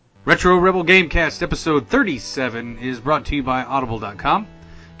Retro Rebel Gamecast episode 37 is brought to you by Audible.com.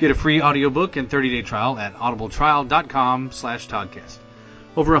 Get a free audiobook and 30-day trial at audibletrial.com/Toddcast.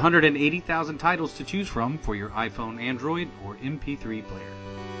 Over 180,000 titles to choose from for your iPhone, Android, or MP3 player.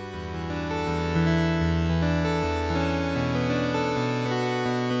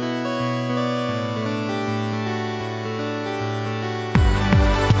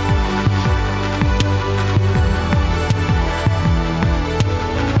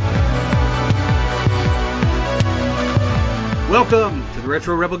 Welcome to the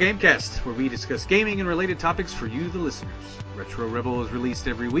Retro Rebel Gamecast, where we discuss gaming and related topics for you, the listeners. Retro Rebel is released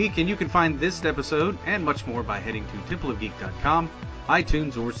every week, and you can find this episode and much more by heading to templeofgeek.com,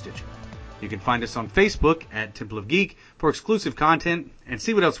 iTunes, or Stitcher. You can find us on Facebook at Temple of Geek for exclusive content and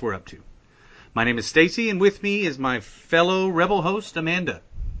see what else we're up to. My name is Stacy, and with me is my fellow Rebel host, Amanda.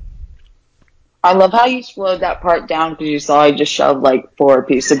 I love how you slowed that part down because you saw I just shoved like 4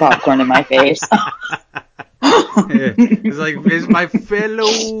 pieces of popcorn in my face. It's like, it's my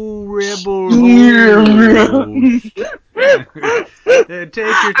fellow Rebel host. Take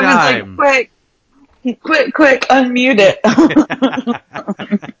your time. I was like, quick, unmute it.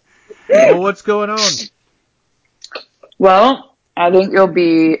 Well, what's going on? Well, I think you'll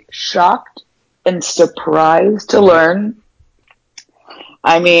be shocked and surprised to learn.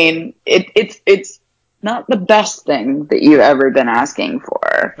 I mean, it's not the best thing that you've ever been asking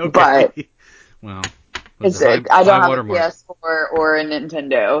for, but well, I don't have a PS4 or a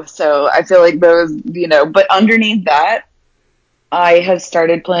Nintendo, so I feel like those, but underneath that, I have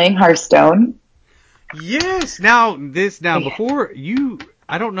started playing Hearthstone. Yes. Before you,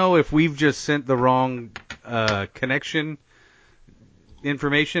 I don't know if we've just sent the wrong connection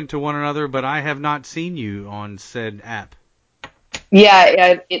information to one another, but I have not seen you on said app.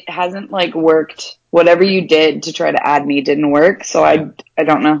 Yeah, it hasn't worked. Whatever you did to try to add me didn't work, so I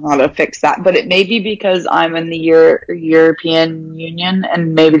don't know how to fix that. But it may be because I'm in the European Union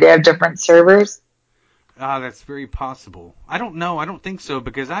and maybe they have different servers. That's very possible. I don't know. I don't think so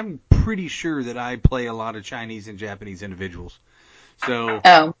because I'm pretty sure that I play a lot of Chinese and Japanese individuals. So,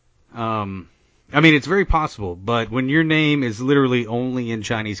 I mean, it's very possible, but when your name is literally only in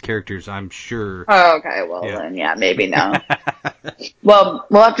Chinese characters, I'm sure. Oh, okay. Well, then, maybe no. Well,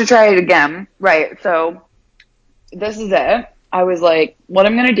 we'll have to try it again. Right. So this is it. I was like, what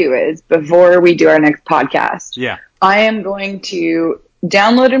I'm going to do is before we do our next podcast, I am going to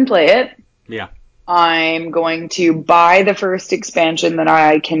download and play it. Yeah. I'm going to buy the first expansion that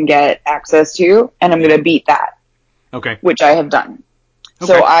I can get access to, and I'm going to beat that. Okay. Which I have done.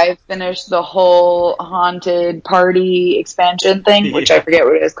 Okay. So I finished the whole Haunted Party expansion thing, which I forget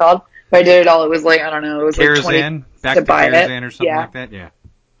what it is called. But I did it all. It was it was Karazhan? 20 back to buy Karazhan it. Or something like that? Yeah.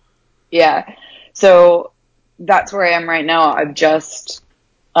 Yeah. So that's where I am right now. I've just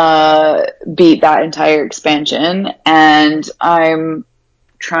beat that entire expansion, and I'm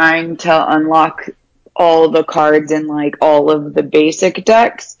trying to unlock all the cards in all of the basic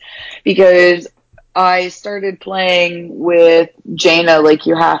decks because I started playing with Jaina like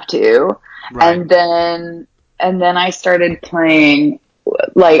you have to. Right. And then I started playing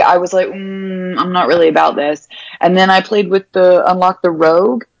I was like, I'm not really about this. And then I played with unlock the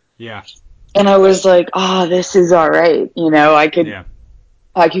rogue. Yeah. And I was like, this is all right. I could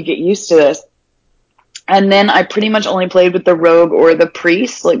get used to this. And then I pretty much only played with the rogue or the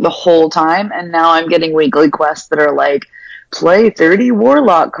priest the whole time. And now I'm getting weekly quests that are play 30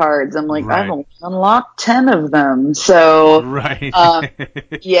 warlock cards. I'm like, right. I've only unlocked 10 of them. So, right.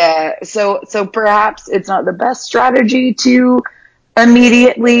 Yeah. So perhaps it's not the best strategy to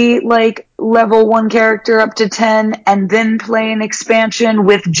immediately level one character up to 10 and then play an expansion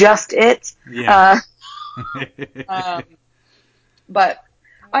with just it. Yeah. But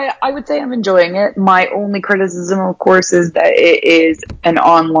I would say I'm enjoying it. My only criticism, of course, is that it is an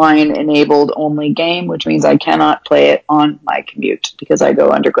online enabled only game, which means I cannot play it on my commute because I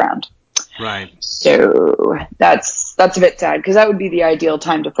go underground. Right. So that's a bit sad because that would be the ideal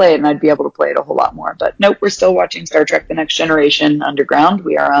time to play it and I'd be able to play it a whole lot more. But nope, we're still watching Star Trek The Next Generation underground.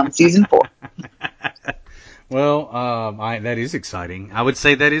 We are on season 4. Well, that is exciting. I would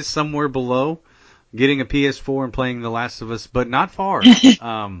say that is somewhere below getting a PS4 and playing The Last of Us, but not far.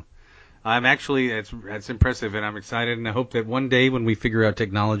 I'm actually, that's impressive, and I'm excited, and I hope that one day when we figure out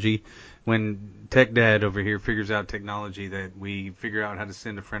technology, when Tech Dad over here figures out technology, that we figure out how to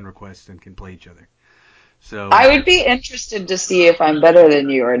send a friend request and can play each other. So I would be interested to see if I'm better than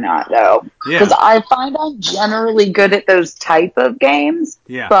you or not, though. Because I find I'm generally good at those type of games,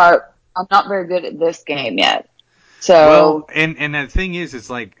 but I'm not very good at this game yet. So well, and the thing is, it's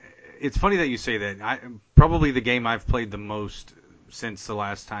funny that you say that. Probably the game I've played the most since the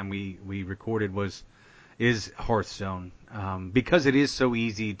last time we recorded is Hearthstone, because it is so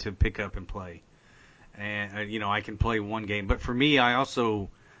easy to pick up and play. And I can play one game, but for me, I also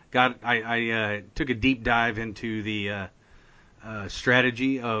I took a deep dive into the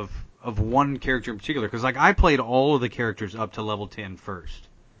strategy of one character in particular, because like I played all of the characters up to level 10 first.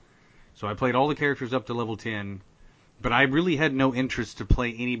 So I played all the characters up to level 10, but I really had no interest to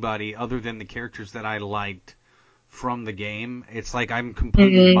play anybody other than the characters that I liked from the game. It's like I'm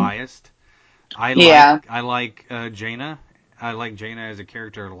completely biased. I like Jaina. I like Jaina as a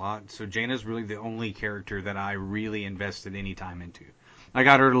character a lot. So Jaina's really the only character that I really invested any time into. I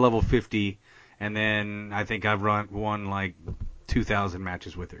got her to level 50, and then I think I've won like 2,000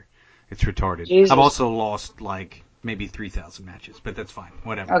 matches with her. It's retarded. Jesus. I've also lost like maybe 3,000 matches, but that's fine.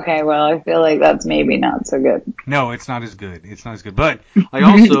 Whatever. Okay, well, I feel like that's maybe not so good. No, it's not as good. It's not as good. But I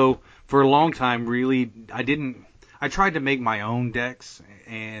also, for a long time, really, I tried to make my own decks,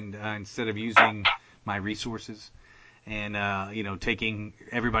 and instead of using my resources, and taking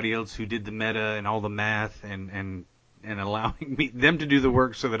everybody else who did the meta and all the math, and allowing them to do the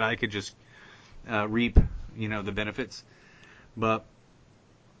work so that I could just reap, the benefits. But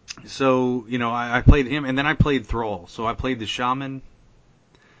so, I played him, and then I played Thrall. So I played the Shaman.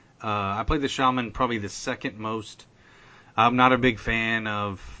 I played the Shaman probably the second most. I'm not a big fan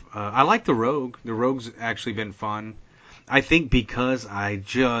of... I like the Rogue. The Rogue's actually been fun. I think because I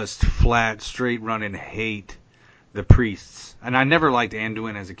just flat, straight run and hate the Priests. And I never liked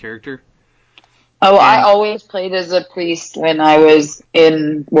Anduin as a character. Oh, I always played as a priest when I was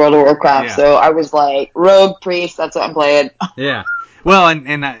in World of Warcraft, Yeah. so I was like, rogue priest, that's what I'm playing. Yeah. Well, and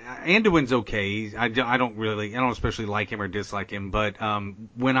Anduin's okay. I don't especially like him or dislike him, but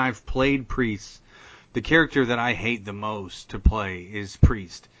when I've played priests, the character that I hate the most to play is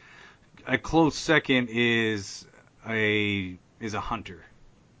priest. A close second is a hunter.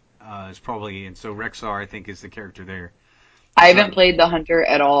 It's probably, and so Rexxar I think is the character there. I haven't played the hunter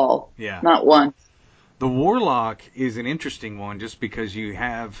at all. Yeah. Not once. The Warlock is an interesting one just because you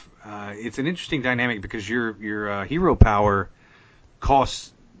have it's an interesting dynamic because your hero power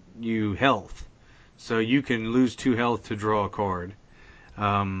costs you health. So you can lose 2 health to draw a card.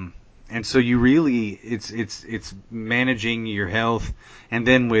 And so you really it's managing your health, and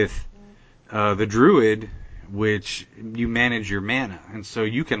then with the druid, which you manage your mana, and so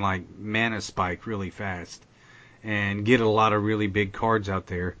you can like mana spike really fast and get a lot of really big cards out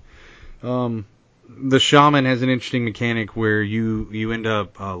there. The shaman has an interesting mechanic where you end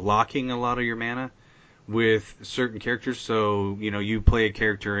up locking a lot of your mana with certain characters. So you play a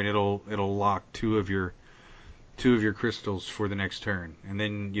character and it'll lock two of your crystals for the next turn, and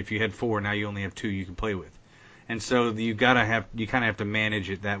then if you had 4, now you only have 2 you can play with. And so you kind of have to manage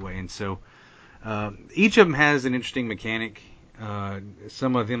it that way. And so each of them has an interesting mechanic.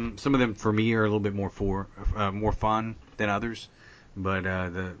 Some of them for me are a little bit more fun than others. But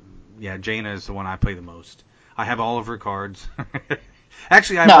Jaina is the one I play the most. I have all of her cards.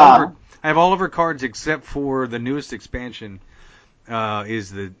 Actually, I have all of her cards except for the newest expansion.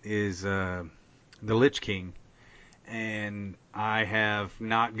 Is the Lich King, and I have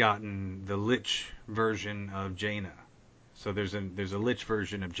not gotten the Lich version of Jaina. So there's a Lich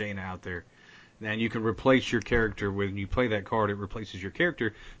version of Jaina out there. And you can replace your character when you play that card. It replaces your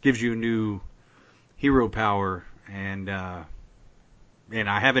character, gives you a new hero power, and I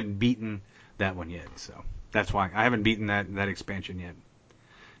haven't beaten that one yet. So that's why I haven't beaten that expansion yet,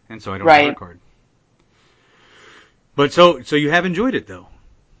 and so I don't have a card. But so you have enjoyed it though.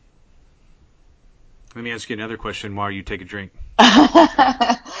 Let me ask you another question while you take a drink.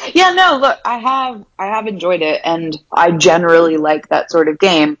 Yeah, no, look, I have enjoyed it, and I generally like that sort of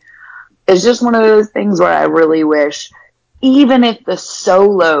game. It's just one of those things where I really wish, even if the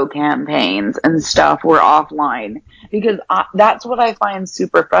solo campaigns and stuff were offline, because that's what I find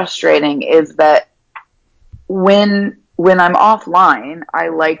super frustrating is that when I'm offline, I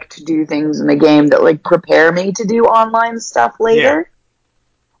like to do things in the game that like prepare me to do online stuff later.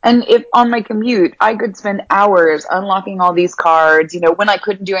 Yeah. And if on my commute, I could spend hours unlocking all these cards, when I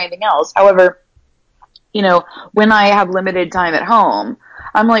couldn't do anything else. However, when I have limited time at home,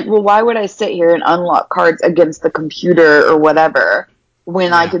 I'm like, well, why would I sit here and unlock cards against the computer or whatever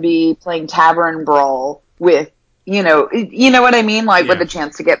when I could be playing Tavern Brawl with, you know what I mean? Like with a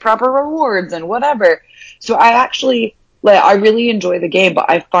chance to get proper rewards and whatever. So I actually, I really enjoy the game, but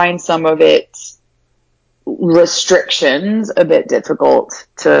I find some of its restrictions a bit difficult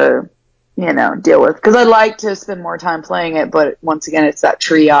to, deal with. Because I'd like to spend more time playing it, but once again, it's that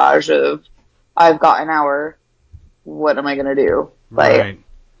triage of, I've got an hour, what am I going to do? Right.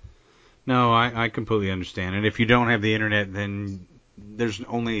 No, I completely understand. And if you don't have the internet, then there's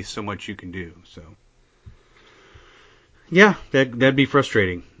only so much you can do. So yeah, that'd be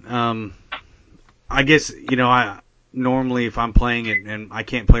frustrating. I guess I normally if I'm playing it and I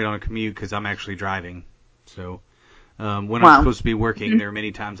can't play it on a commute because I'm actually driving. So when I'm supposed to be working, there are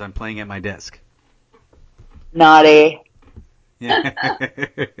many times I'm playing at my desk. Naughty. Yeah.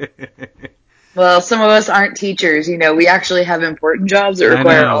 Well, some of us aren't teachers. We actually have important jobs that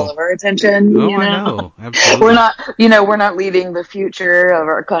require all of our attention. Oh, I know. Absolutely. We're not leading the future of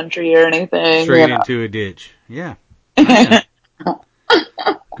our country or anything. Straight into a ditch. Yeah.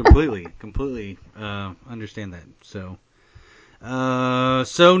 Completely understand that. So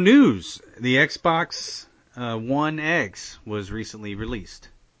news. The Xbox One X was recently released.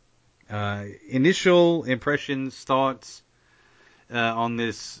 Initial impressions, thoughts on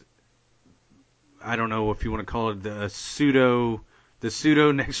this. I don't know if you want to call it the pseudo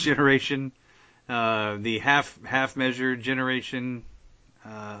next generation, the half measure generation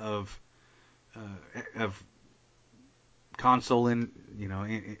of console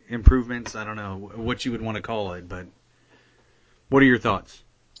improvements. I don't know what you would want to call it, but what are your thoughts?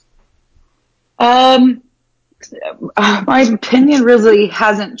 My opinion really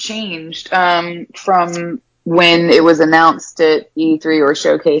hasn't changed from when it was announced at E3 or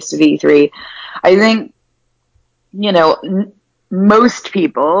showcased at E3. I think, most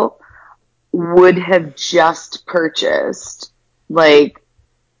people would have just purchased like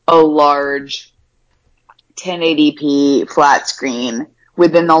a large 1080p flat screen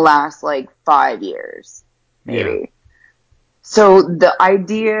within the last 5 years, maybe. Yeah. So the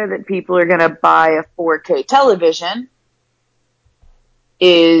idea that people are going to buy a 4K television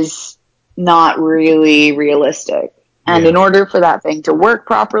is not really realistic. And in order for that thing to work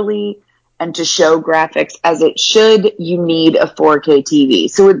properly and to show graphics as it should, you need a 4K TV.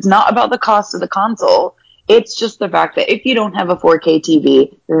 So it's not about the cost of the console. It's just the fact that if you don't have a 4K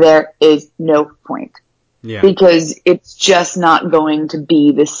TV, there is no point. Yeah. Because it's just not going to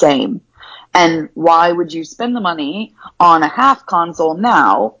be the same. And why would you spend the money on a half console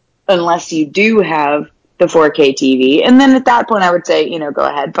now unless you do have the 4K TV? And then at that point I would say, go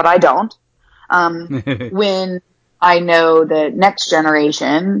ahead, but I don't. When I know that next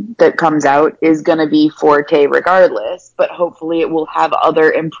generation that comes out is going to be 4K regardless, but hopefully it will have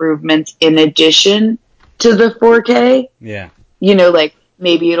other improvements in addition to the 4K. Yeah.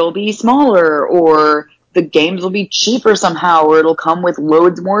 Maybe it'll be smaller, or the games will be cheaper somehow, or it'll come with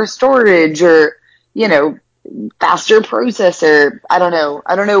loads more storage, or, faster processor. I don't know.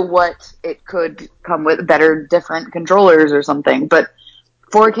 I don't know what it could come with, better, different controllers or something, but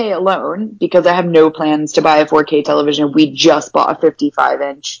 4K alone, because I have no plans to buy a 4K television. We just bought a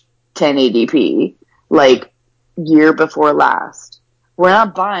 55-inch 1080p, year before last. We're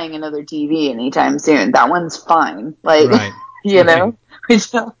not buying another TV anytime soon. That one's fine. Right.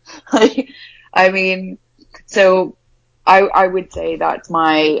 So I would say that's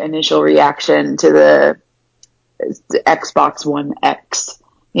my initial reaction to the Xbox One X.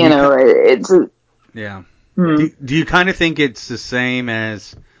 It's yeah. Do you kind of think it's the same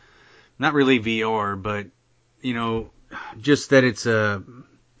as, not really VR, but just that it's a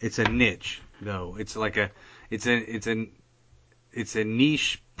niche though. It's like it's a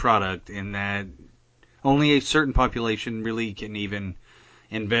niche product in that only a certain population really can even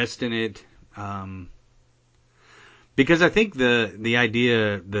invest in it. Because I think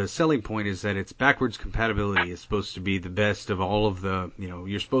the selling point is that its backwards compatibility is supposed to be the best of all of the,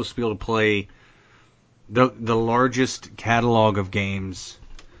 you're supposed to be able to play the largest catalog of games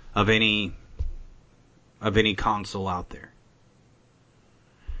of any console out there.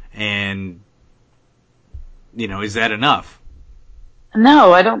 And, is that enough?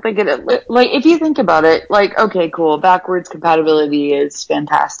 No, I don't think it, if you think about it, okay, cool, backwards compatibility is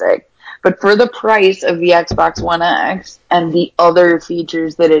fantastic. But for the price of the Xbox One X and the other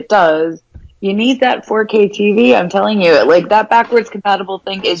features that it does, you need that 4K TV. I'm telling you, that backwards compatible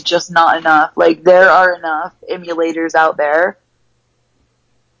thing is just not enough. There are enough emulators out there.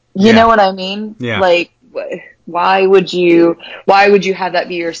 You know what I mean? Yeah. Why would you have that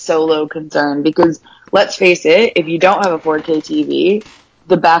be your solo concern? Because let's face it, if you don't have a 4K TV,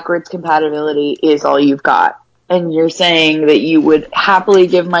 the backwards compatibility is all you've got. And you're saying that you would happily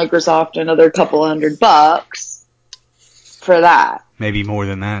give Microsoft another couple $100 for that. Maybe more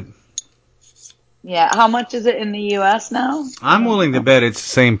than that. Yeah. How much is it in the US now? I'm willing to bet it's the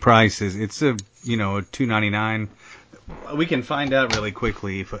same price as it's a $299. We can find out really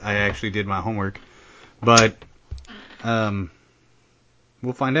quickly if I actually did my homework, but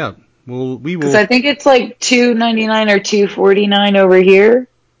we'll find out. We will. Because I think it's $299 or $249 over here,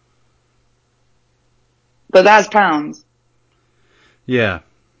 but that's pounds. Yeah.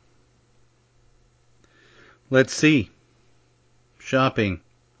 Let's see. Shopping.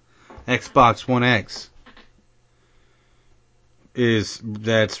 Xbox One X.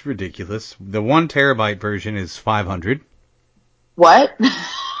 That's ridiculous. The 1 terabyte version is $500. What?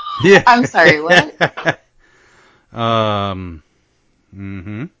 Yeah. I'm sorry, what?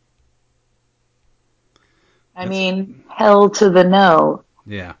 Mm-hmm. I mean, hell to the no.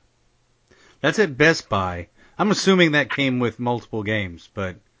 Yeah. That's at Best Buy. I'm assuming that came with multiple games,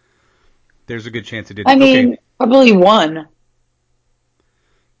 but there's a good chance it didn't. I mean, okay. Probably one.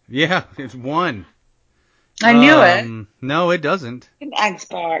 Yeah, it's one. I knew it. No, it doesn't. An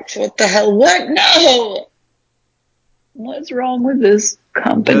Xbox. What the hell? What? No! What's wrong with this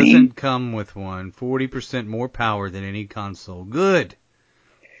company? Doesn't come with one. 40% more power than any console. Good.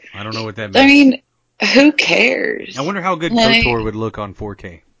 I don't know what that means. I mean, who cares? I wonder how good KOTOR would look on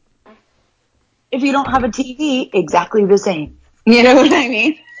 4K. If you don't have a TV, exactly the same. You know what I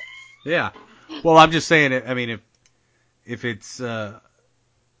mean? Yeah. Well, I'm just saying it. I mean, if it's, KOTOR,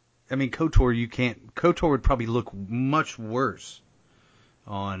 you can't. KOTOR would probably look much worse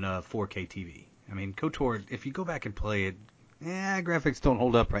on 4K TV. I mean, KOTOR, if you go back and play it, graphics don't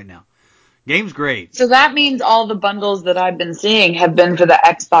hold up right now. Game's great. So that means all the bundles that I've been seeing have been for the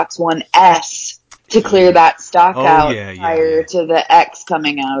Xbox One S to clear that stock out prior to the X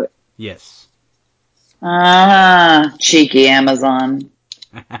coming out. Yes. Ah, cheeky Amazon.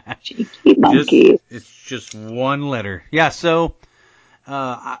 Cheeky monkey. It's just one letter. Yeah, so,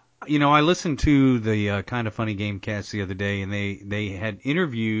 I listened to the Kind of Funny Gamecast the other day, and they had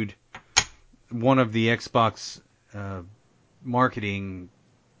interviewed one of the Xbox marketing,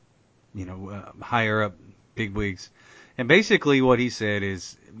 higher up bigwigs, and basically what he said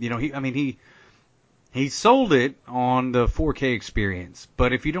is, he sold it on the 4K experience,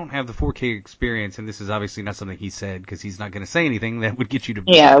 but if you don't have the 4K experience, and this is obviously not something he said because he's not going to say anything that would get you to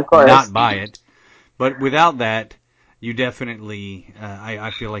not buy it, but without that, you definitely,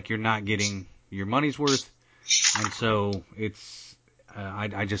 I feel like you're not getting your money's worth, and so it's,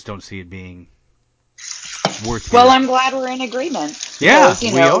 I just don't see it being worth. Well, I'm glad we're in agreement. Yeah,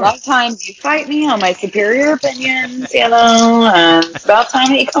 because, a lot of times you fight me on my superior opinions, and it's about time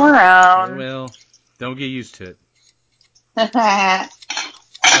that you come around. Well, don't get used to it.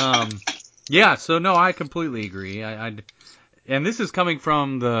 Yeah, so no, I completely agree. And this is coming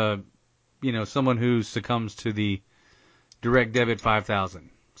from the, someone who succumbs to the direct debit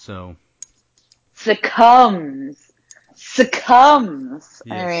 5,000. So succumbs. Yes,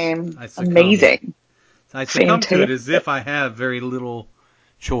 I mean, amazing. I succumb to it as if I have very little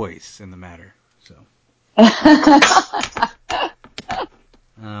choice in the matter. So.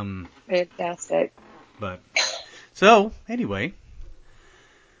 Fantastic. But so anyway,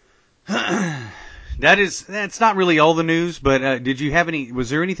 that's not really all the news. But did you have any?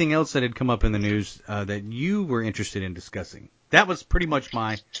 Was there anything else that had come up in the news that you were interested in discussing? That was pretty much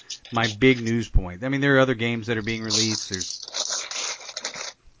my big news point. I mean, there are other games that are being released. There's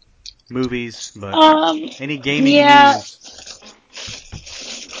movies, but any gaming news?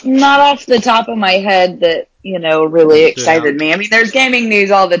 Not off the top of my head that, really excited me. I mean, there's gaming news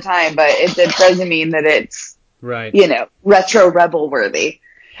all the time, but it doesn't mean that it's, right. Retro Rebel worthy.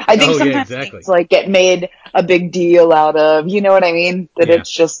 I think sometimes things get made a big deal out of, you know what I mean? That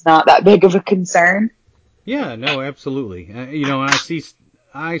it's just not that big of a concern. Yeah, no, absolutely. And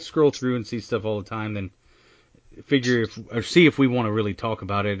I scroll through and see stuff all the time, then see if we want to really talk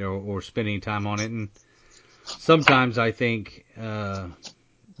about it or spend any time on it. And sometimes I think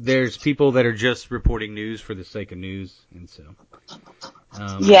there's people that are just reporting news for the sake of news, and so.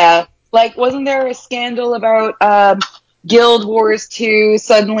 Wasn't there a scandal about Guild Wars 2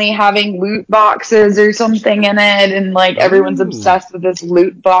 suddenly having loot boxes or something in it, and everyone's obsessed with this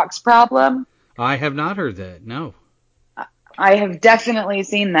loot box problem? I have not heard that, no. I have definitely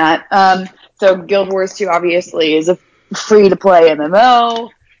seen that. So Guild Wars 2 obviously is a free-to-play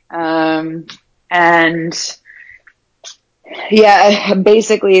MMO, and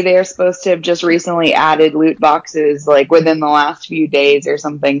basically they're supposed to have just recently added loot boxes within the last few days or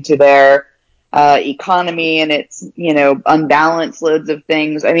something to their economy, and it's, unbalanced loads of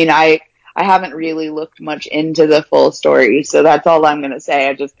things. I mean, I haven't really looked much into the full story, so that's all I'm going to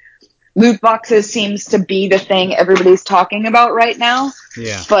say. Loot boxes seems to be the thing everybody's talking about right now.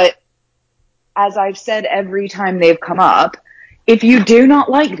 Yeah. But as I've said every time they've come up, if you do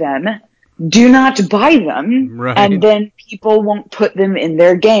not like them, do not buy them, right. And then people won't put them in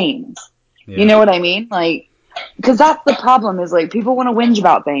their games. Yeah. You know what I mean? Because that's the problem is people want to whinge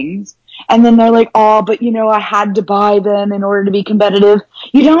about things, and then they're like, oh, but I had to buy them in order to be competitive.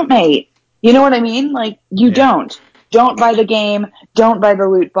 You don't, mate. You know what I mean? You don't. don't buy the game, don't buy the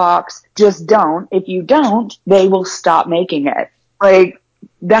loot box, just don't. If you don't, they will stop making it. Like,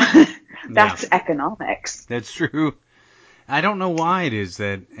 that's economics. That's true. I don't know why it is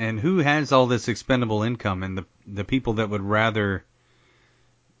that, and who has all this expendable income, and the people that would rather,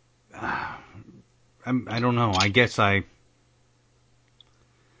 I don't know.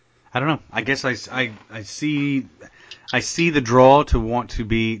 I don't know. I guess I see the draw to want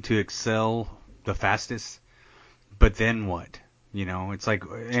to excel the fastest, but then what? You know, it's like,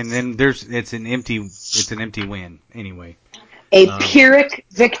 and then it's an empty win anyway. A Pyrrhic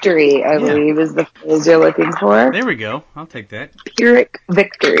victory, I believe, is the phrase you're looking for. There we go. I'll take that. Pyrrhic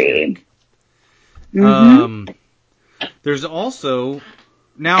victory. There's also,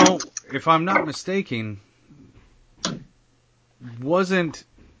 now, if I'm not mistaken, wasn't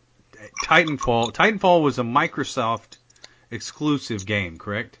Titanfall was a Microsoft exclusive game,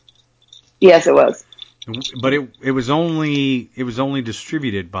 correct? Yes, it was. But it was only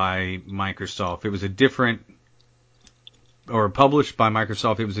distributed by Microsoft. It was a different, or published by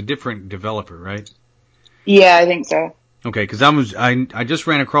Microsoft. It was a different developer, right? Yeah, I think so. Okay, because I just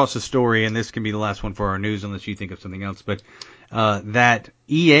ran across a story, and this can be the last one for our news unless you think of something else. But that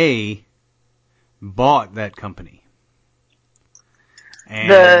EA bought that company. And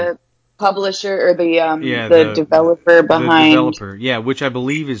the publisher or the developer behind. The developer, yeah, which I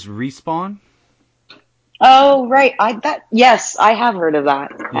believe is Respawn. Oh, right. Yes, I have heard of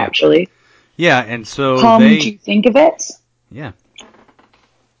that, actually. Yeah, and so Come to think of it. Yeah.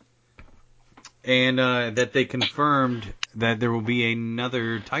 And that they confirmed that there will be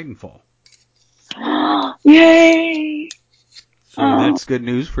another Titanfall. Yay! So that's good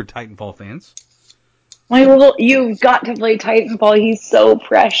news for Titanfall fans. You've got to play Titanfall. He's so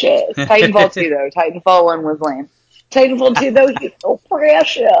precious. Titanfall 2, though. Titanfall 1 was lame. Titanfall 2, though, he's so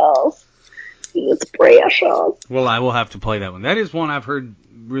precious. He's precious. Well, I will have to play that one. That is one I've heard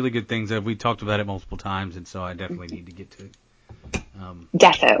really good things of. We talked about it multiple times, and so I definitely need to get to it.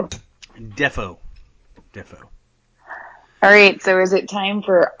 Defo. All right, so is it time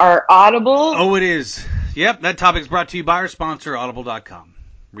for our Audible? Oh, it is. Yep, that topic is brought to you by our sponsor, Audible.com.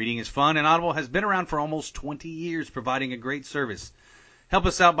 Reading is fun, and Audible has been around for almost 20 years, providing a great service. Help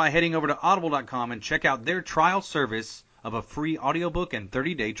us out by heading over to Audible.com and check out their trial service of a free audiobook and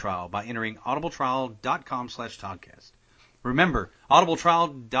 30-day trial by entering audibletrial.com/Toddcast. Remember,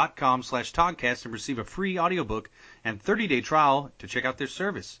 audibletrial.com/Toddcast and receive a free audiobook and 30-day trial to check out their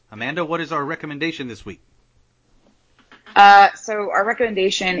service. Amanda, what is our recommendation this week? So our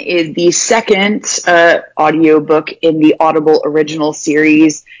recommendation is the second audiobook in the Audible original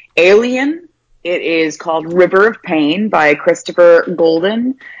series, Alien. It is called River of Pain by Christopher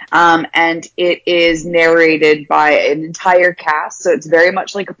Golden, and it is narrated by an entire cast, so it's very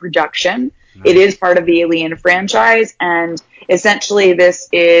much like a production. Nice. It is part of the Alien franchise, and essentially this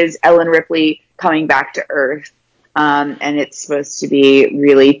is Ellen Ripley coming back to Earth. And it's supposed to be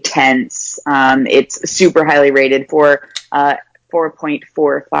really tense. It's super highly rated for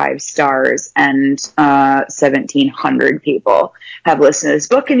 4.45 stars, and 1,700 people have listened to this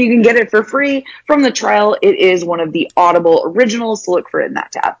book, and you can get it for free from the trial. It is one of the Audible originals, so look for it in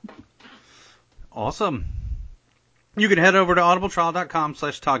that tab. Awesome. You can head over to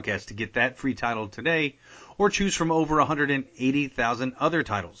audibletrial.com/Toddcast to get that free title today, or choose from over 180,000 other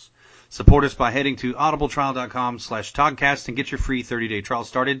titles. Support us by heading to audibletrial.com/Toddcast and get your free 30-day trial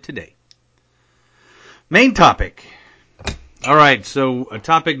started today. Main topic. All right, so a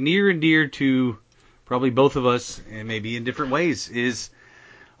topic near and dear to probably both of us, and maybe in different ways, is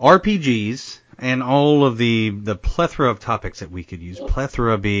RPGs and all of the plethora of topics that we could use.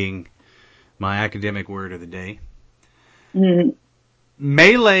 Plethora being my academic word of the day. Mm-hmm.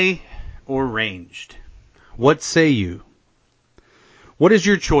 Melee or ranged? What say you? What is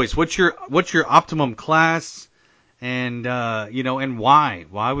your choice? What's your optimum class? And and why?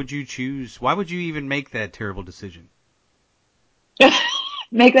 Why would you choose? Why would you even make that terrible decision?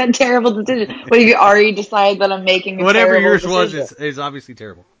 Make that terrible decision. What if you already decide that I'm making a whatever terrible yours decision? was is obviously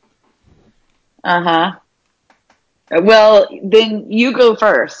terrible. Well, then you go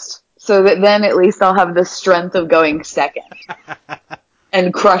first, so that then at least I'll have the strength of going second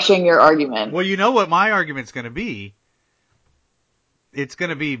and crushing your argument. Well, you know what my argument's going to be. It's going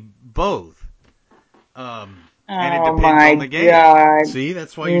to be both. And it depends on the game. God. See,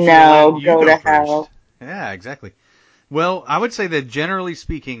 that's why you should let you go first. Hell. Yeah, exactly. Well, I would say that generally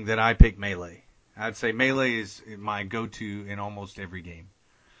speaking that I pick Melee. I'd say Melee is my go-to in almost every game.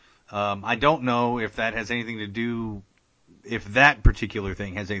 I don't know if that has anything to do, if that particular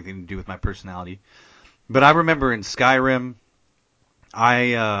thing has anything to do with my personality. But I remember in Skyrim,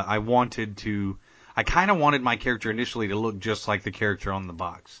 I I kind of wanted my character initially to look just like the character on the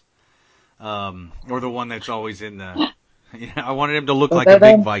box, or the one that's always in the. I wanted him to look like a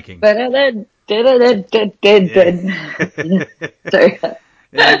big Viking. Yeah. Sorry.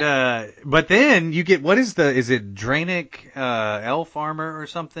 And but then you get, is it Draenic elf armor or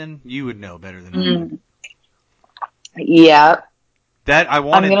something? You would know better than I would. Yeah. That I I'm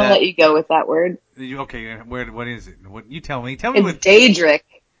wanted. gonna let you go with that word. Okay, what is it? What you tell me? Tell me It's what. Daedric.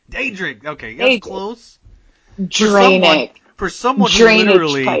 Daedric. Okay, that's close. Draenic. For someone who Drainage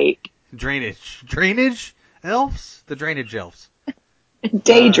literally type. drainage elves, the drainage elves.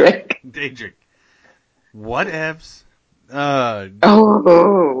 Daedric. Daedric. Whatevs.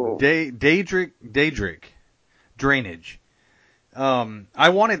 Daedric. Drainage. I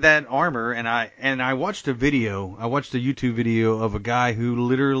wanted that armor, and I watched a video. I watched a YouTube video of a guy who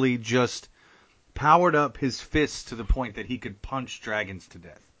literally just powered up his fists to the point that he could punch dragons to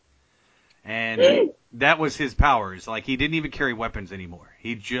death. And that was his powers. Like, he didn't even carry weapons anymore.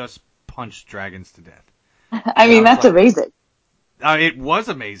 He just punched dragons to death. I mean, that's amazing. It was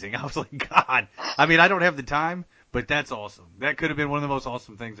amazing. I was like, God. I mean, I don't have the time, but that's awesome. That could have been one of the most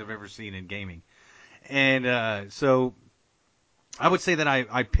awesome things I've ever seen in gaming. And so I would say that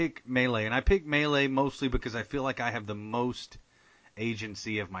I pick melee, and I pick melee mostly because I feel like I have the most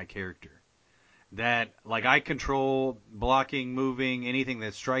agency of my character. That, like, I control blocking, moving, anything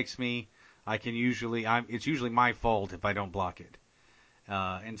that strikes me. I can it's usually my fault if I don't block it.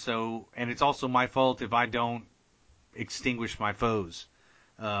 And it's also my fault if I don't extinguish my foes.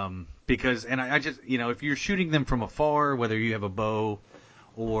 Because I just, if you're shooting them from afar, whether you have a bow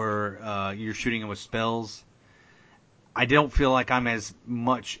or you're shooting them with spells, I don't feel like I'm as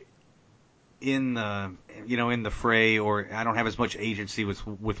much in the fray, or I don't have as much agency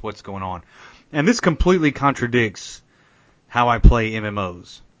with what's going on. And this completely contradicts how I play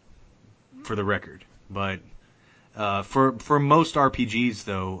MMOs, for the record. But for most RPGs,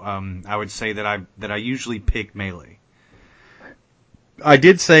 though, I would say that I usually pick melee. I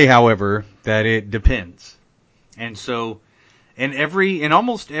did say, however, that it depends, and so in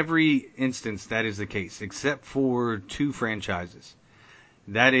almost every instance that is the case, except for two franchises.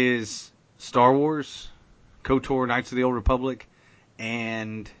 That is Star Wars, KOTOR, Knights of the Old Republic,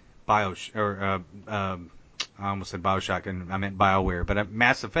 and I almost said Bioshock, and I meant BioWare, but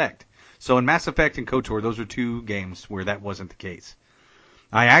Mass Effect. So in Mass Effect and KOTOR, those are two games where that wasn't the case.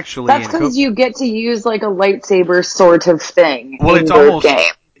 That's because you get to use like a lightsaber sort of thing in it's both almost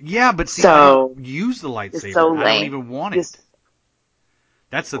games. Yeah, but see, I don't use the lightsaber. So I don't even want it.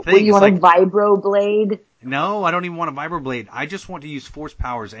 That's the thing. Well, you want a vibroblade? No, I don't even want a vibroblade. I just want to use force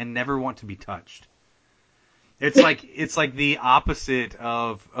powers and never want to be touched. It's like the opposite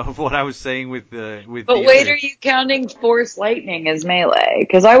of what I was saying with the. But wait, are you counting force lightning as melee?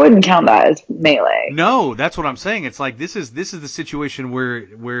 Because I wouldn't count that as melee. No, that's what I'm saying. It's like this is the situation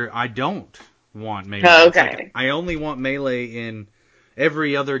where I don't want melee. Oh, okay. Like I only want melee in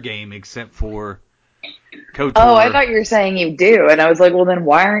every other game except for KOTOR. Oh, I thought you were saying you do, and I was like, well, then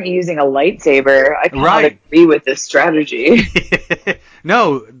why aren't you using a lightsaber? I cannot agree with this strategy.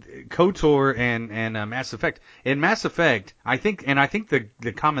 No, KOTOR and Mass Effect. In Mass Effect, I think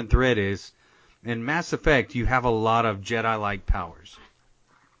the common thread is, in Mass Effect you have a lot of Jedi-like powers.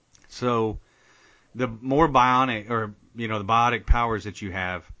 So the more bionic, or the biotic powers that you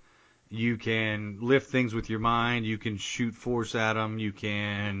have, you can lift things with your mind, you can shoot force at them, you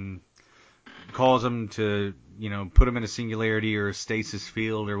can cause them to, put them in a singularity or a stasis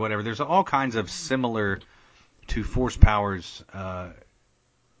field or whatever. There's all kinds of similar to force powers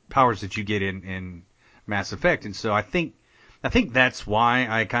that you get in Mass Effect. And so I think that's why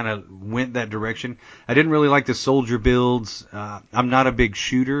I kind of went that direction. I didn't really like the soldier builds. I'm not a big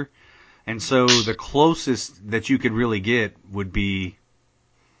shooter. And so the closest that you could really get would be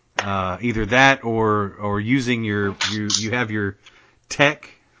either that or using you have your tech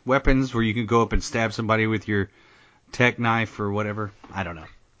weapons where you can go up and stab somebody with your tech knife or whatever. I don't know.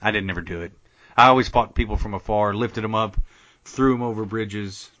 I didn't ever do it. I always fought people from afar, lifted them up, threw them over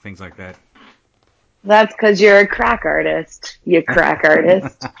bridges, things like that. That's because you're a crack artist. You crack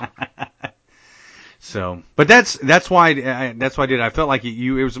artist. So, but that's why I did. I felt like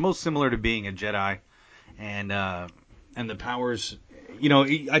it was the most similar to being a Jedi, and the powers.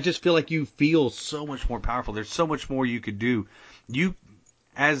 I just feel like you feel so much more powerful. There's so much more you could do. You,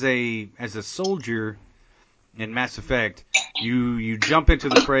 as a soldier in Mass Effect, you jump into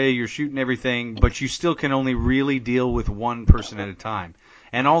the fray, you're shooting everything, but you still can only really deal with one person at a time.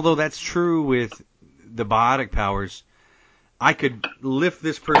 And although that's true with the biotic powers, I could lift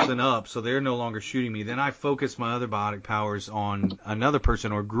this person up so they're no longer shooting me. Then I focus my other biotic powers on another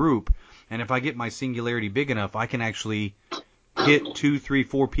person or group, And if I get my singularity big enough, I can actually hit 2, 3,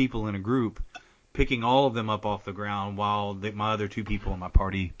 4 people in a group, picking all of them up off the ground while my other 2 people in my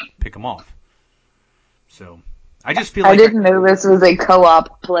party pick them off. So I just feel like I didn't know this was a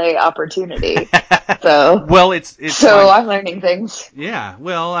co-op play opportunity. So well, it's so I'm learning things. Yeah,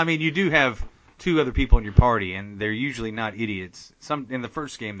 well, I mean, you do have 2 other people in your party, and they're usually not idiots. Some in the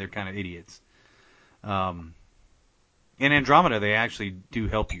first game, they're kind of idiots. In Andromeda, they actually do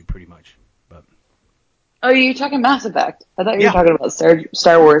help you pretty much. But Oh, you're talking Mass Effect. I thought you Yeah. were talking about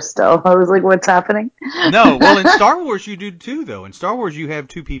Star Wars still. I was like, what's happening? no, well, in Star Wars you do too, though. In Star Wars, you have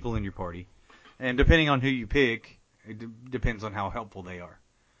 2 people in your party, and depending on who you pick, it depends on how helpful they are.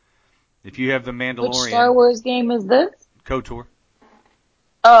 If you have the Mandalorian, Which Star Wars game is this? KOTOR.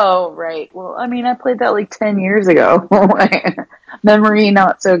 Oh, right. Well, I mean, I played that like 10 years ago. Memory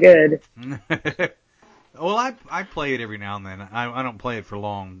not so good. Well, I play it every now and then. I don't play it for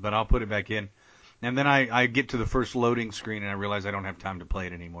long, but I'll put it back in. And then I get to the first loading screen and I realize I don't have time to play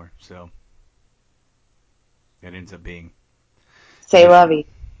it anymore. So it ends up being... Say la vie.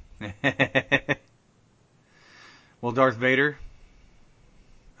 Well, Darth Vader...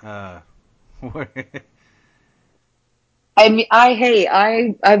 I mean,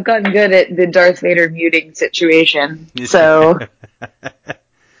 I've gotten good at the Darth Vader muting situation. So,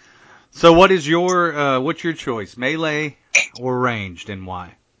 So what is what's your choice? Melee or ranged, and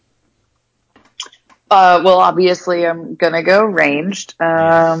why? well, obviously I'm gonna go ranged,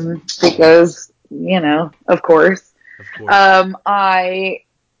 Yes. because, of course. Of course. I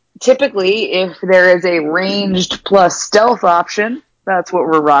typically, if there is a ranged plus stealth option, that's what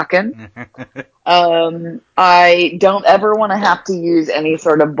we're rocking. I don't ever want to have to use any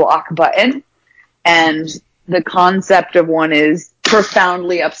sort of block button, and the concept of one is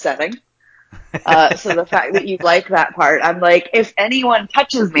profoundly upsetting. So the fact that you like that part, I'm like, if anyone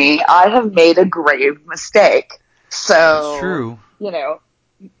touches me, I have made a grave mistake. So, That's true.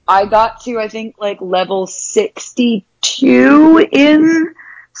 I got to, I think, like level 62 in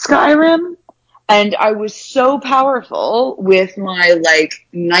Skyrim, and I was so powerful with my, like,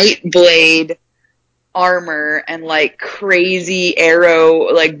 Nightblade armor and, like, crazy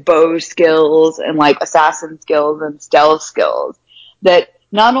arrow, like, bow skills and, like, assassin skills and stealth skills that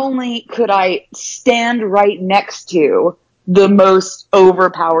not only could I stand right next to the most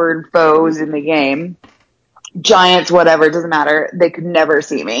overpowered foes in the game, giants, whatever, it doesn't matter, they could never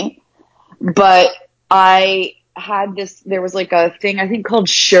see me. But I had there was like a thing I think called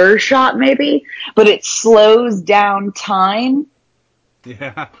Sure Shot maybe, but it slows down time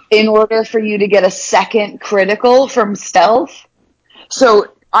in order for you to get a second critical from stealth. So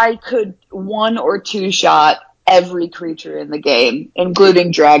I could 1 or 2 shot every creature in the game,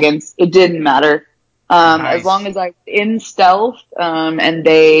 including dragons. It didn't matter. Nice. As long as I was in stealth, and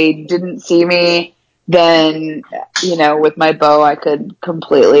they didn't see me, then, with my bow, I could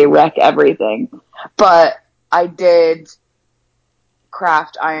completely wreck everything. But I did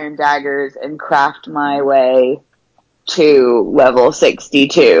craft iron daggers and craft my way to level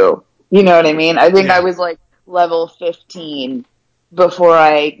 62. You know what I mean? I think I was like level 15 before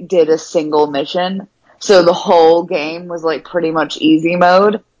I did a single mission. So the whole game was like pretty much easy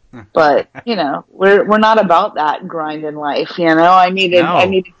mode. But, we're not about that grind in life, I needed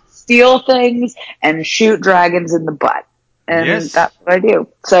to steal things and shoot dragons in the butt. And that's what I do.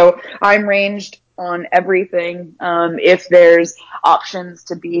 So I'm ranged on everything. If there's options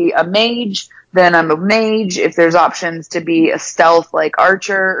to be a mage, then I'm a mage. If there's options to be a stealth like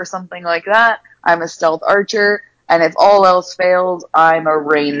archer or something like that, I'm a stealth archer. And if all else fails, I'm a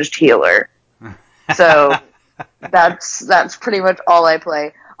ranged healer. So that's pretty much all I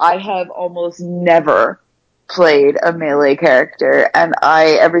play. I have almost never played a melee character, and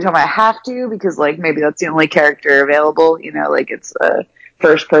every time I have to, because like maybe that's the only character available, like it's a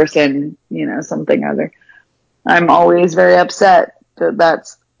first person, something other. I'm always very upset that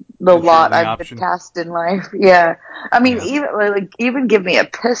that's the lot I've been cast in life. Yeah. I mean, even give me a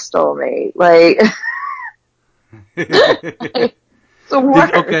pistol, mate. Like, it's the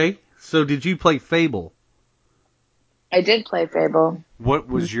worst. Okay. So did you play Fable? I did play Fable. What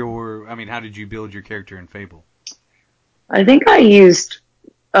was how did you build your character in Fable? I think I used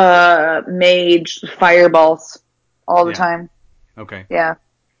mage fireballs all the time. Okay. Yeah.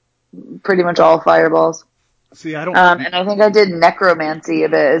 Pretty much all fireballs. See, I don't... and I think I did necromancy a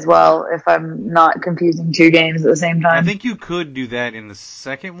bit as well, if I'm not confusing 2 games at the same time. I think you could do that in the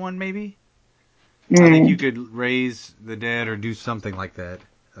second one, maybe? I think you could raise the dead or do something like that.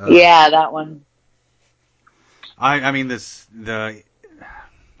 Yeah, that one. I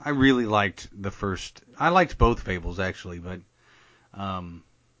really liked the first... I liked both Fables, actually, but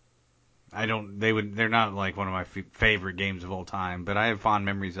They're not like one of my favorite games of all time, but I have fond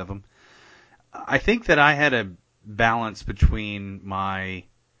memories of them. I think that I had a balance between I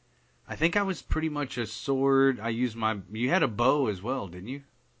think I was pretty much a sword. You had a bow as well, didn't you?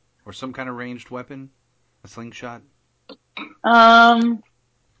 Or some kind of ranged weapon? A slingshot? I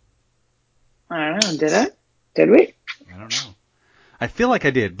don't know. Did I? Did we? I don't know. I feel like I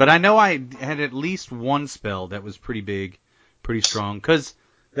did, but I know I had at least one spell that was pretty big, pretty strong, because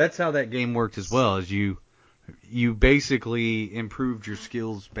that's how that game worked as well, is you basically improved your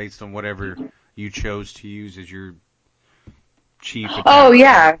skills based on whatever you chose to use as your chief attack. Oh,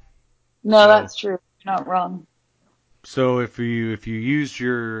 yeah. No, that's true. You're not wrong. So if you use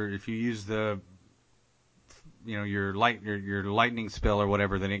the your lightning spell or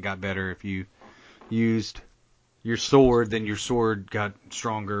whatever, then it got better. If you used your sword, then your sword got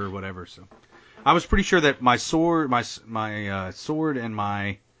stronger or whatever. So I was pretty sure that my sword and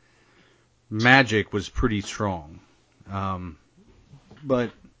my magic was pretty strong. But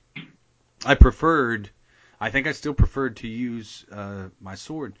I think I still preferred to use my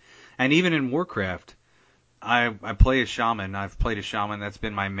sword. And even in Warcraft, I play a shaman. I've played a shaman. That's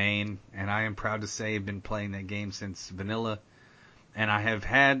been my main, and I am proud to say I've been playing that game since vanilla. And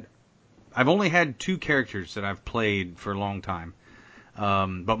I've only had 2 characters that I've played for a long time.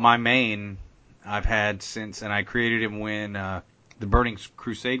 But my main I've had since, and I created him when the Burning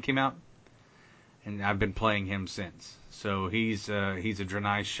Crusade came out, and I've been playing him since. So he's a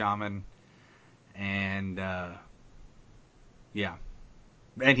Draenei shaman, and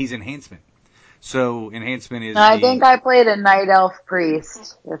and he's enhancement. So enhancement is. I think I played a Night Elf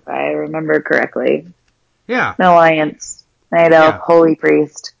Priest, if I remember correctly. Yeah. An Alliance. Night Elf, Holy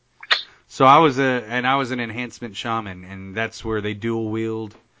Priest. So I was an enhancement shaman, and that's where they dual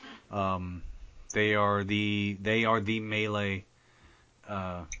wield. They are the melee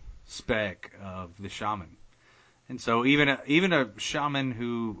spec of the shaman, and so even a shaman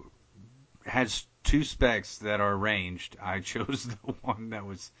who has 2 specs that are ranged, I chose the one that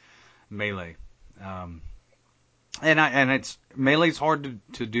was melee. And it's melee's hard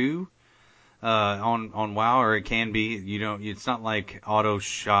to do on WoW, or it can be. It's not like auto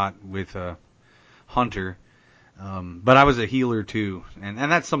shot with a hunter. But I was a healer too, and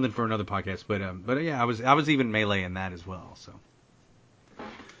that's something for another podcast. But yeah, I was even melee in that as well. So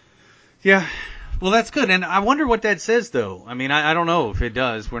yeah, well that's good. And I wonder what that says though. I mean, I don't know if it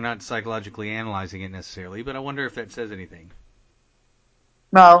does. We're not psychologically analyzing it necessarily, but I wonder if that says anything.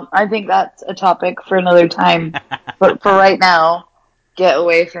 Well, I think that's a topic for another time. But for right now, get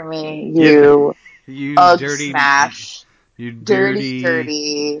away from me, you dirty smash, you dirty,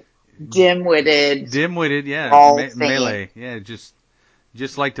 dim-witted, yeah, melee, yeah, just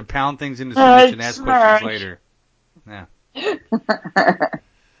like to pound things into submission, ask questions later. Yeah. Well,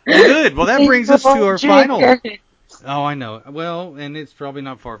 good. Well, that brings us to our final. Oh, I know. Well, and it's probably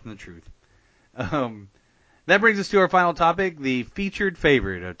not far from the truth. That brings us to our final topic, the featured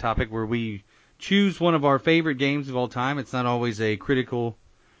favorite, a topic where we choose one of our favorite games of all time. It's not always a critical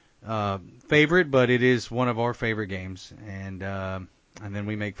favorite, but it is one of our favorite games, and then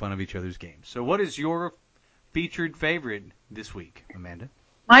we make fun of each other's games. So what is your featured favorite this week, Amanda?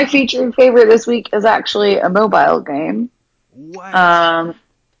 My featured favorite this week is actually a mobile game. What?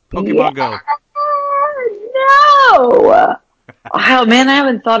 Pokemon Go. No! Oh man, I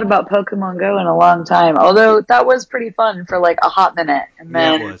haven't thought about Pokemon Go in a long time. Although that was pretty fun for like a hot minute, and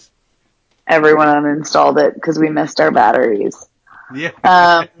then everyone uninstalled it because we missed our batteries.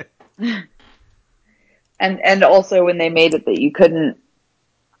 Yeah. And also when they made it that you couldn't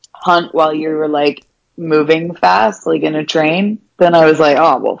hunt while you were like moving fast, like in a train, then I was like,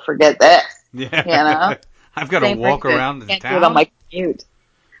 oh well, forget this. Yeah. You know, I've got to walk around the can't town. do it on my commute.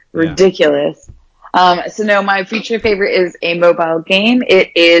 Ridiculous. So no, my feature favorite is a mobile game.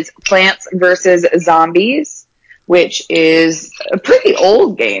 It is Plants vs. Zombies, which is a pretty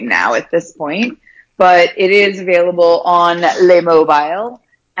old game now at this point, but it is available on Le Mobile,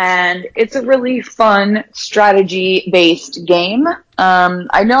 and it's a really fun strategy-based game.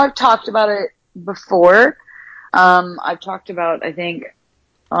 I know I've talked about it before. I've talked about, I think,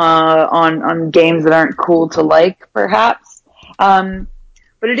 on games that aren't cool to like, perhaps.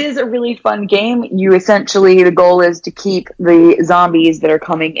 But it is a really fun game. The goal is to keep the zombies that are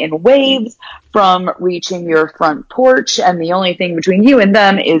coming in waves from reaching your front porch, and the only thing between you and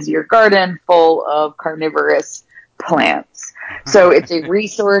them is your garden full of carnivorous plants. So it's a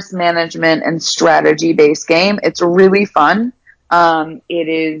resource management and strategy based game. It's really fun. It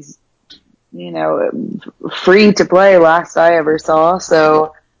is, free to play last I ever saw.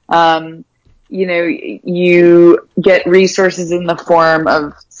 So, you get resources in the form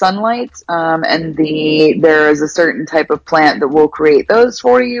of sunlight, and there is a certain type of plant that will create those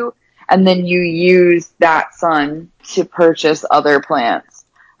for you, and then you use that sun to purchase other plants.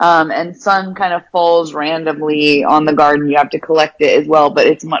 And sun kind of falls randomly on the garden. You have to collect it as well, but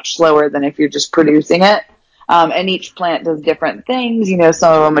it's much slower than if you're just producing it. And each plant does different things.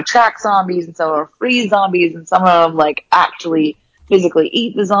 Some of them attract zombies, and some of them freeze zombies, and some of them actually physically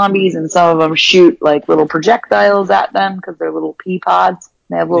eat the zombies, and some of them shoot little projectiles at them because they're little pea pods.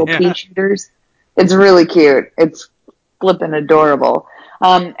 They have little pea shooters. It's really cute. It's flippin' adorable.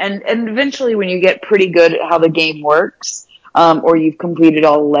 And eventually, when you get pretty good at how the game works, or you've completed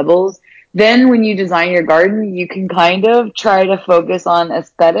all the levels, then when you design your garden, you can kind of try to focus on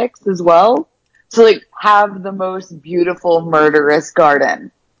aesthetics as well. So have the most beautiful murderous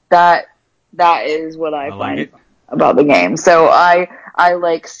garden. That is what I find about the game. So I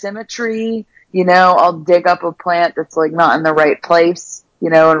like symmetry. I'll dig up a plant that's not in the right place,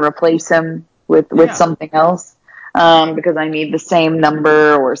 and replace him with something else. Because I need the same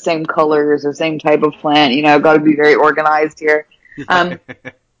number or same colors or same type of plant. I've got to be very organized here.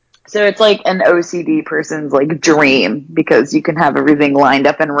 So it's an OCD person's dream, because you can have everything lined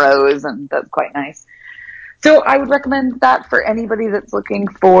up in rows, and that's quite nice. So I would recommend that for anybody that's looking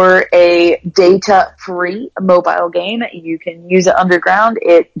for a data-free mobile game. You can use it underground.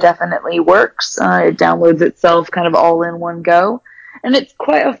 It definitely works. It downloads itself kind of all in one go. And it's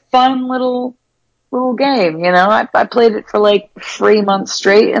quite a fun little game, I played it for 3 months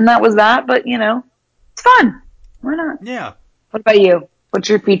straight, and that was that, but it's fun. Why not? Yeah. What about you? What's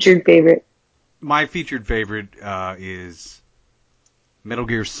your featured favorite? My featured favorite is Metal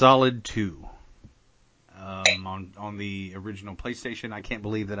Gear Solid 2. On the original PlayStation. I can't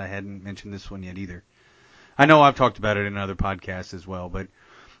believe that I hadn't mentioned this one yet either. I know I've talked about it in other podcasts as well,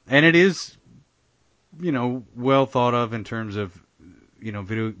 and it is, well thought of in terms of,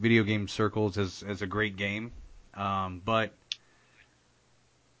 video game circles as a great game. But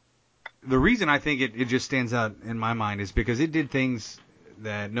the reason I think it just stands out in my mind is because it did things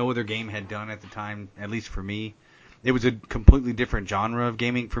that no other game had done at the time, at least for me. It was a completely different genre of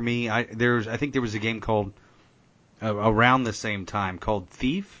gaming for me. I think there was a game called around the same time called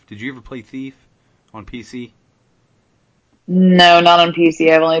Thief. Did you ever play Thief on PC? No, not on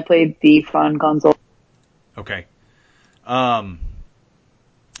PC. I've only played Thief on console. Okay. Well,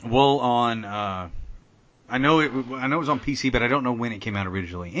 on I know it was on PC, but I don't know when it came out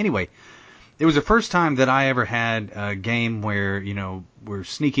originally. Anyway, it was the first time that I ever had a game where where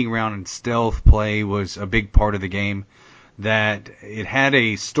sneaking around and stealth play was a big part of the game. That it had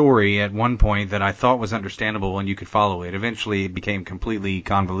a story at one point that I thought was understandable and you could follow it. Eventually, it became completely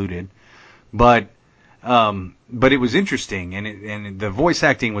convoluted, but it was interesting, and the voice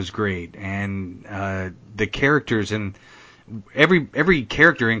acting was great, and the characters and every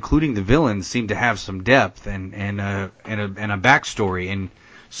character, including the villains, seemed to have some depth and a backstory, and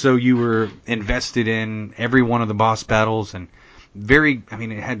so you were invested in every one of the boss battles, and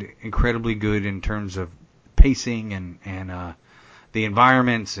it had incredibly good in terms of pacing and the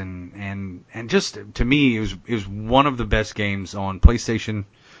environments and just, to me, it was one of the best games on PlayStation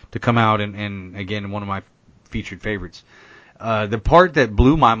to come out, and again, one of my featured favorites. The part that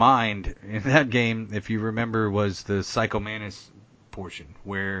blew my mind in that game, if you remember, was the Psycho Mantis portion,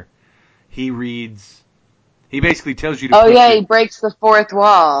 where he basically tells you to he breaks the fourth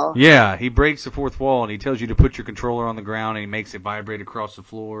wall. Yeah, he breaks the fourth wall, and he tells you to put your controller on the ground, and he makes it vibrate across the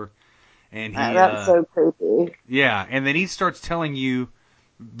floor. And that's so creepy. Yeah, and then he starts telling you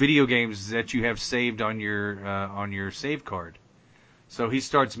video games that you have saved on your save card. So he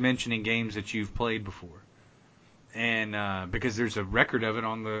starts mentioning games that you've played before, and because there's a record of it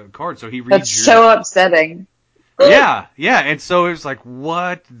on the card, so he reads. That's so upsetting. Yeah, and so it was like,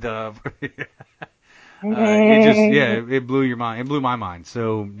 what the? It blew your mind. It blew my mind.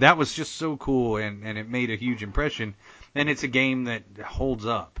 So that was just so cool, and it made a huge impression. And it's a game that holds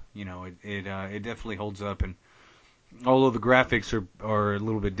up. It definitely holds up. And although the graphics are a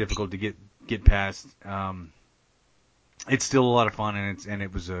little bit difficult to get past, it's still a lot of fun, and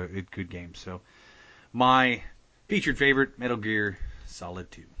it was a good game. So my featured favorite, Metal Gear Solid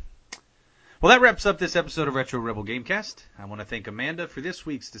 2. Well, that wraps up this episode of Retro Rebel Gamecast. I want to thank Amanda for this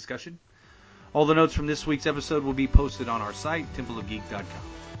week's discussion. All the notes from this week's episode will be posted on our site, templeofgeek.com.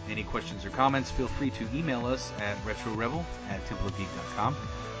 Any questions or comments, feel free to email us at retrorebel@templeofgeek.com.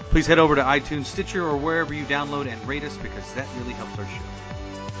 Please head over to iTunes, Stitcher, or wherever you download and rate us, because that really helps our show.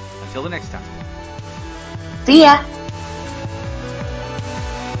 Until the next time. See ya!